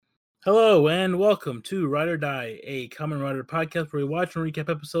Hello and welcome to Ride or Die, a Kamen Rider podcast where we watch and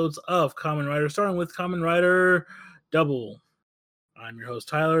recap episodes of Kamen Rider, starting with Kamen Rider Double. I'm your host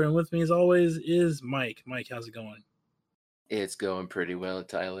Tyler, and with me as always is Mike. Mike, how's it going? It's going pretty well,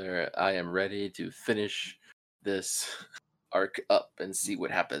 Tyler. I am ready to finish this arc up and see what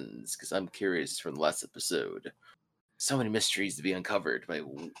happens, because I'm curious from the last episode. So many mysteries to be uncovered. By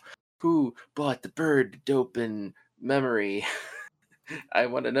who bought the bird dope and memory? I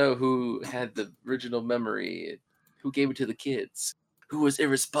want to know who had the original memory, who gave it to the kids, who was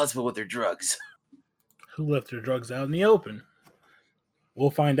irresponsible with their drugs. Who left their drugs out in the open?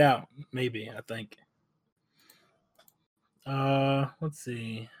 We'll find out, maybe, I think. Let's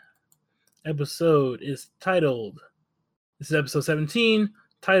see. Episode is titled, this is episode 17,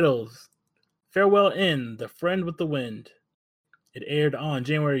 titled Farewell Inn, The Friend with the Wind. It aired on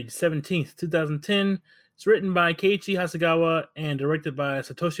January 17th, 2010. It's written by Keiichi Hasegawa and directed by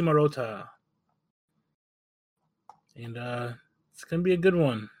Satoshi Morita. And it's going to be a good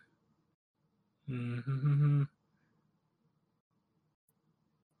one. Mm-hmm.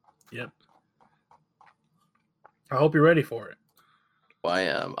 Yep. I hope you're ready for it. I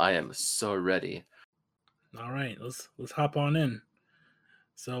am so ready. All right, let's hop on in.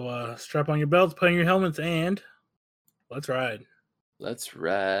 So strap on your belts, put on your helmets, and let's ride. Let's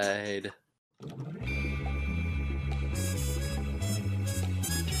ride.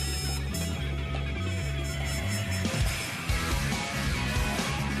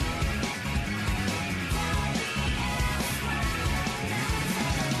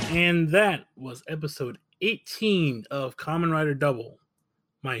 And that was episode 18 of Kamen Rider Double.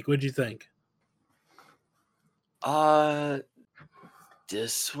 Mike, what'd you think?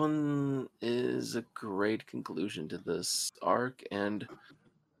 This one is a great conclusion to this arc, and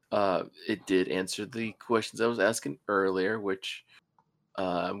it did answer the questions I was asking earlier, which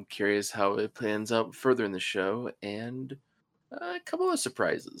I'm curious how it plans out further in the show, and a couple of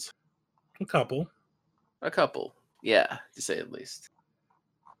surprises. A couple, yeah, to say at least.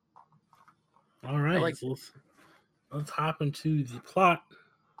 All right, so let's hop into the plot.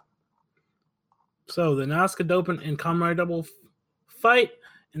 So the Nazca Dopin and Kamen Rider Double fight,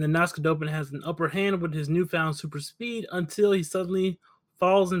 and the Nazca Dopin has an upper hand with his newfound super speed until he suddenly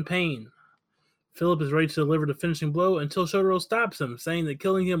falls in pain. Philip is ready to deliver the finishing blow until Shotaro stops him, saying that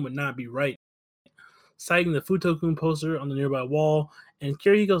killing him would not be right, citing the Futo-kun poster on the nearby wall and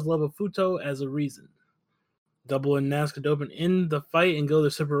Kirihiko's love of Futo as a reason. Double and Nazca Dopin end the fight and go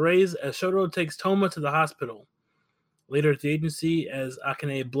their separate ways as Shotaro takes Toma to the hospital. Later at the agency, as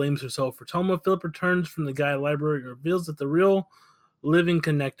Akane blames herself for Toma, Philip returns from the Gaia library and reveals that the real living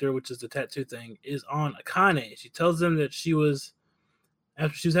connector, which is the tattoo thing, is on Akane. She tells them that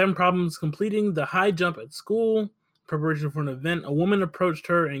after she was having problems completing the high jump at school, in preparation for an event, a woman approached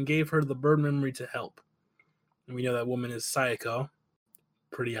her and gave her the bird memory to help. And we know that woman is Sayako.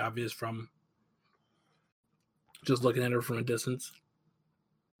 Pretty obvious from just looking at her from a distance.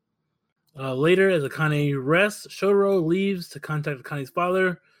 Later, as Akane rests, Shotaro leaves to contact Akane's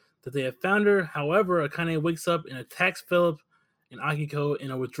father that they have found her. However, Akane wakes up and attacks Philip and Akiko in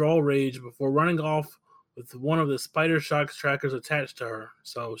a withdrawal rage before running off with one of the spider shock trackers attached to her.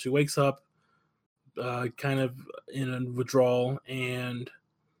 So she wakes up kind of in a withdrawal, and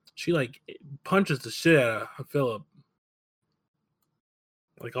she punches the shit out of Philip.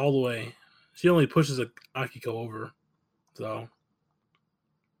 All the way. She only pushes Akiko over.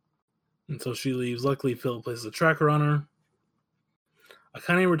 And so she leaves. Luckily, Philip places a tracker on her.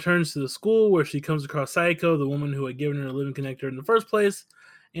 Akane returns to the school where she comes across Sayako, the woman who had given her a living connector in the first place,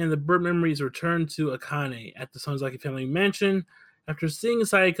 and the bird memories return to Akane at the Sonozaki family mansion. After seeing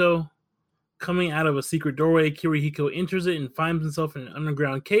Sayako coming out of a secret doorway, Kirihiko enters it and finds himself in an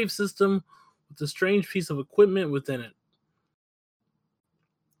underground cave system with a strange piece of equipment within it.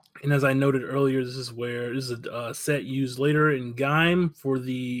 And as I noted earlier, this is a set used later in Gaim for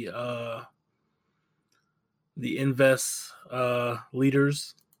the Invest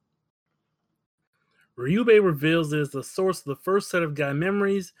leaders. Ryubei reveals that it's the source of the first set of Gaim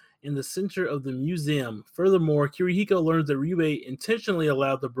memories in the center of the museum. Furthermore, Kirihiko learns that Ryubei intentionally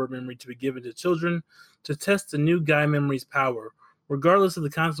allowed the bird memory to be given to children to test the new Gaim memory's power, regardless of the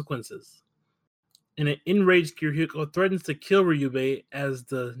consequences. And an enraged Kirihiko threatens to kill Ryubei as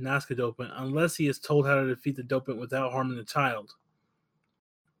the Nazca Dopin unless he is told how to defeat the Dopin without harming the child.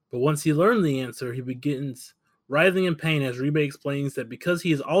 But once he learned the answer, he begins writhing in pain as Ryubei explains that because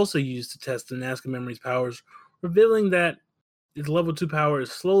he is also used to test the Nazca memory's powers, revealing that his level 2 power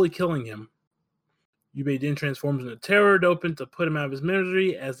is slowly killing him. Ryubei then transforms into Terror Dopin to put him out of his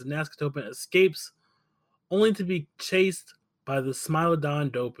misery as the Nazca Dopin escapes, only to be chased by by the Smilodon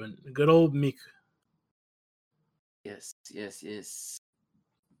Dopant. Good old Miku. Yes, yes, yes.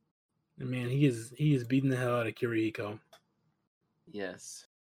 And man, he is beating the hell out of Kirihiko. Yes.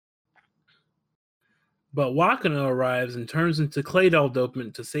 But Wakana arrives and turns into Clay Doll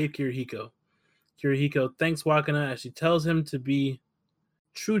Dopant to save Kirihiko. Kirihiko thanks Wakana as she tells him to be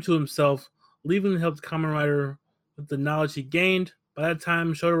true to himself, leaving to help the Kamen Rider with the knowledge he gained. By that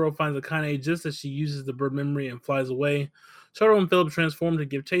time, Shotaro finds Akane just as she uses the bird memory and flies away. Shotaro and Philip transform to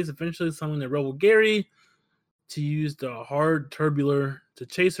give chase, eventually summoning the rebel Gary to use the hard turbular to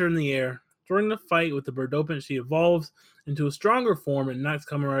chase her in the air. During the fight with the bird dopant, she evolves into a stronger form and knocks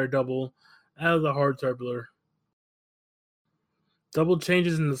Kamen Rider Double out of the hard turbular. Double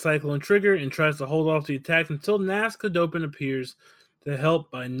changes in the Cyclone Trigger and tries to hold off the attack until Nazca Dopant appears to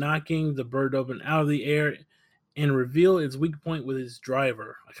help by knocking the bird dopant out of the air and reveal its weak point with its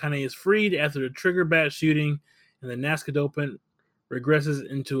driver. Akane is freed after the trigger bat shooting, and the Nazca Dopant regresses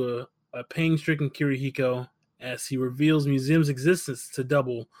into a pain-stricken Kirihiko as he reveals Museum's existence to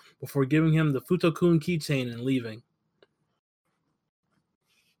Double before giving him the Futokun keychain and leaving.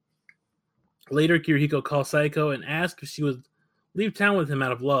 Later, Kirihiko calls Saiko and asks if she would leave town with him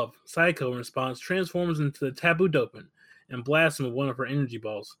out of love. Saiko, in response, transforms into the Taboo Dopant and blasts him with one of her energy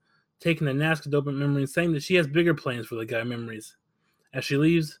balls, taking the Nazca Dopant memory and saying that she has bigger plans for the guy memories. As she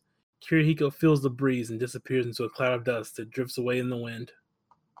leaves, Kirihiko feels the breeze and disappears into a cloud of dust that drifts away in the wind.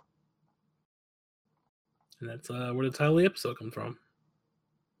 And that's where the title of the episode comes from.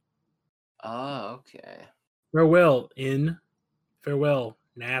 Oh, okay. Farewell,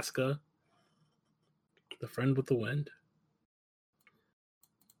 Nazca, the friend with the wind.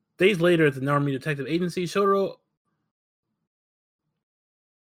 Days later at the Narumi Detective Agency, Shotaro...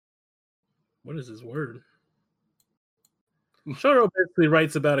 What is his word? Shotaro basically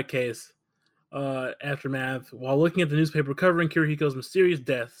writes about a case aftermath while looking at the newspaper covering Kirihiko's mysterious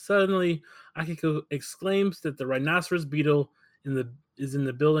death. Suddenly, Akiko exclaims that the rhinoceros beetle is in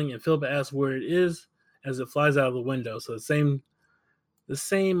the building, and Philip asks where it is as it flies out of the window. So the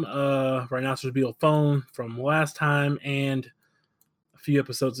same rhinoceros beetle phone from last time and a few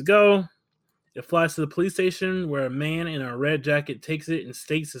episodes ago. It flies to the police station where a man in a red jacket takes it and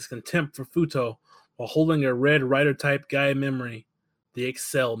states his contempt for Futo while holding a red Rider type Gaia memory, the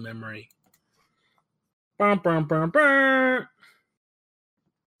Excel memory. Bum, bum, bum, bum.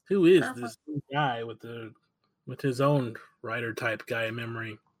 Who is this guy with his own Rider type Gaia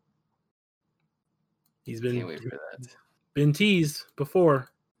memory? Can't wait for that. Been teased before.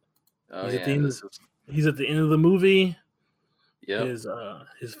 Oh, he's at the end of the movie. Yep.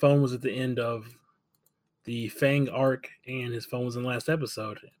 His phone was at the end of the Fang arc, and his phone was in the last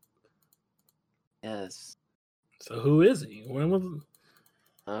episode. Yes. So who is he? When was?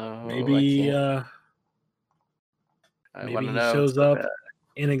 Maybe he shows up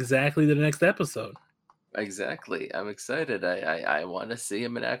in exactly the next episode. Exactly. I'm excited. I want to see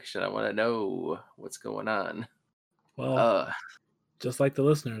him in action. I want to know what's going on. Well, just like the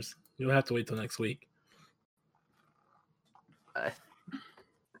listeners, you'll have to wait till next week.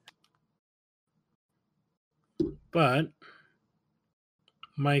 But,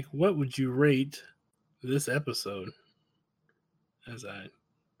 Mike, what would you rate this episode? As I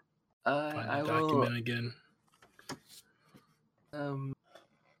find the document again.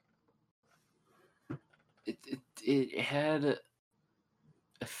 It had,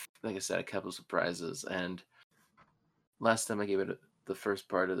 like I said, a couple of surprises, and last time I gave it the first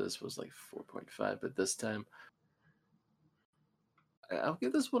part of this was like 4.5, but this time I'll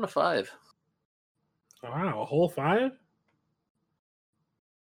give this one a 5. Wow, a whole 5?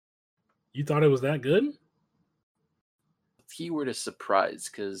 You thought it was that good? The keyword is surprise,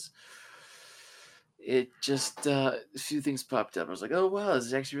 because it just a few things popped up. I was like, oh wow, this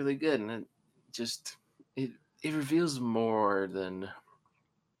is actually really good, and it just it reveals more than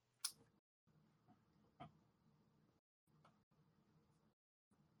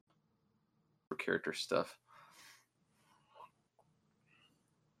character stuff.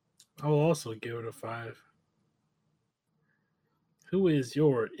 I will also give it a 5. Who is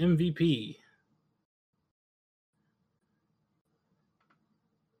your MVP?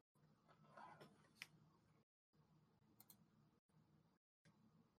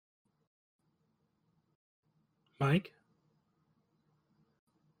 Mike?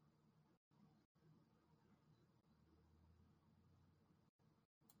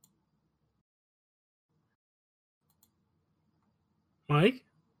 Mike?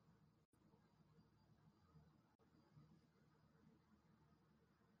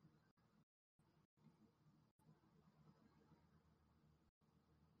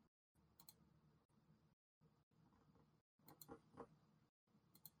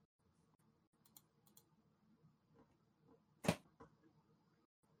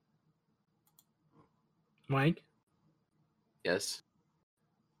 Mike, Yes.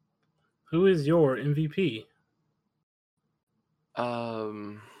 who is your MVP?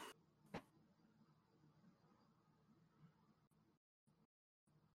 Um.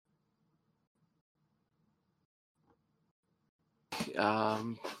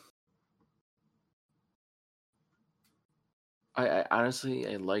 Um. I honestly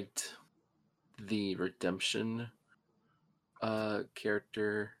I liked the redemption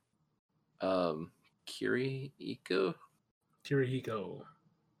character Kirihiko. Kirihiko.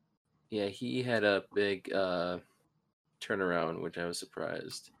 Yeah, he had a big turnaround, which I was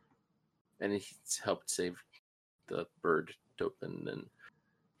surprised, and he's helped save the bird Topin, and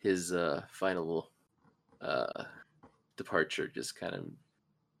his final uh departure just kind of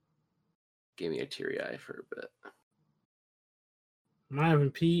gave me a teary eye for a bit. My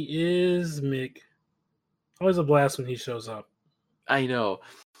MVP is Mick. Always a blast when he shows up. I know.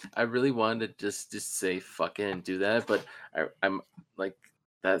 I really wanted to just say fuck it and do that, but I'm like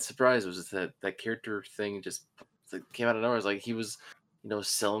that surprise was just that character thing just like, came out of nowhere. It's like he was,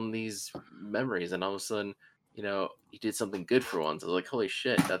 selling these memories, and all of a sudden, he did something good for once. I was like, holy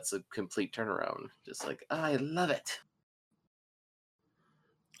shit, that's a complete turnaround. Just like I love it.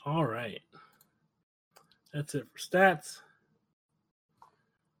 All right. That's it for stats.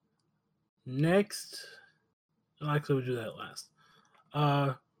 Next, actually, we'll do that last.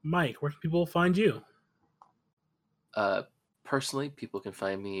 Mike, where can people find you? Personally, people can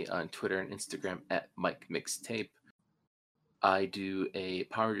find me on Twitter and Instagram at Mike Mixtape. I do a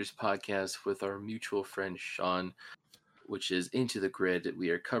Power Rangers podcast with our mutual friend Sean, which is Into the Grid. We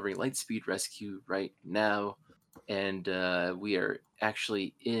are covering Lightspeed Rescue right now, and we are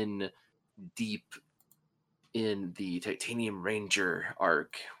actually deep in the Titanium Ranger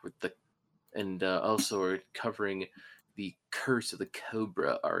arc and also we're covering the Curse of the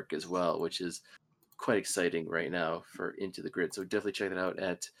Cobra arc as well, which is quite exciting right now for Into the Grid. So definitely check that out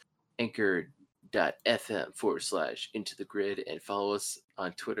at anchor.fm/Into the Grid and follow us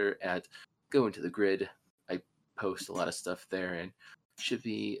on Twitter at Go Into the Grid. I post a lot of stuff there and should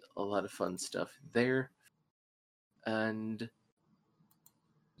be a lot of fun stuff there. And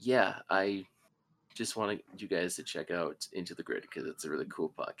yeah, I just want you guys to check out Into the Grid because it's a really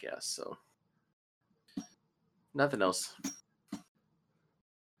cool podcast. So nothing else.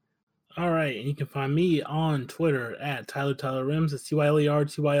 All right, and you can find me on Twitter at Tyler Rims. It's TYLER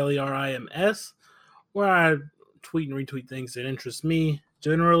where I tweet and retweet things that interest me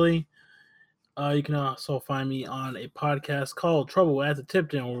generally. You can also find me on a podcast called Trouble at the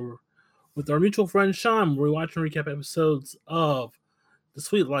Tipton with our mutual friend Sean, where we watch and recap episodes of The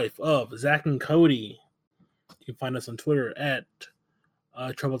Sweet Life of Zach and Cody. You can find us on Twitter at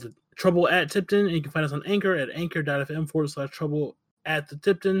Trouble at Tipton, and you can find us on Anchor at anchor.fm/Trouble at the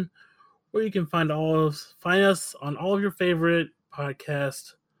Tipton, where you can find us on all of your favorite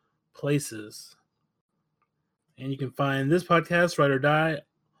podcast places. And you can find this podcast, Ride or Die,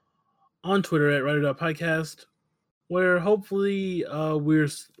 on Twitter at rider.podcast, where hopefully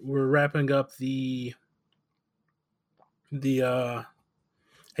we're wrapping up the Hazel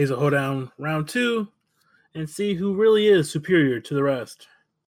Hoedown round 2 and see who really is superior to the rest.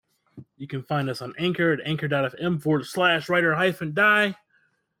 You can find us on Anchor at anchor.fm/rider-die.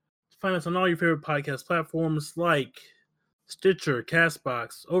 Find us on all your favorite podcast platforms like Stitcher,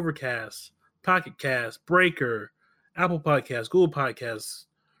 Castbox, Overcast, Pocket Cast, Breaker, Apple Podcasts, Google Podcasts,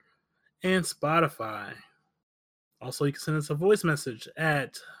 and Spotify. Also, you can send us a voice message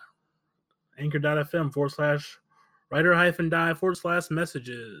at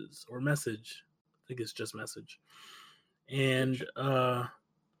anchor.fm/rider-die/messages or message. I think it's just message. And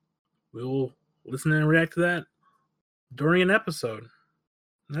we'll listen and react to that during an episode.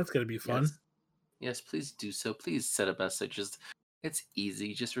 That's going to be fun. Yes, please do so. Please set up messages. It's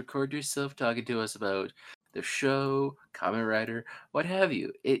easy. Just record yourself talking to us about the show, Kamen Rider, what have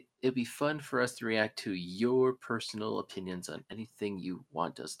you. It'd be fun for us to react to your personal opinions on anything you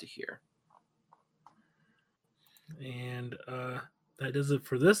want us to hear. And that does it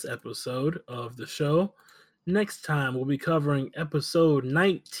for this episode of the show. Next time, we'll be covering episode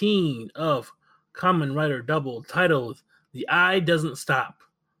 19 of Kamen Rider Double, titled The Eye Doesn't Stop.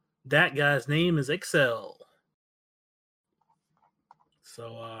 That guy's name is Excel.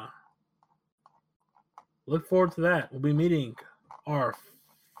 So, look forward to that. We'll be meeting our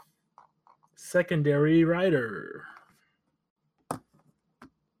secondary rider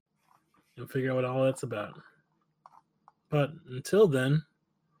and figure out what all that's about. But until then,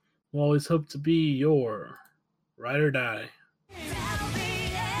 we'll always hope to be your ride or die.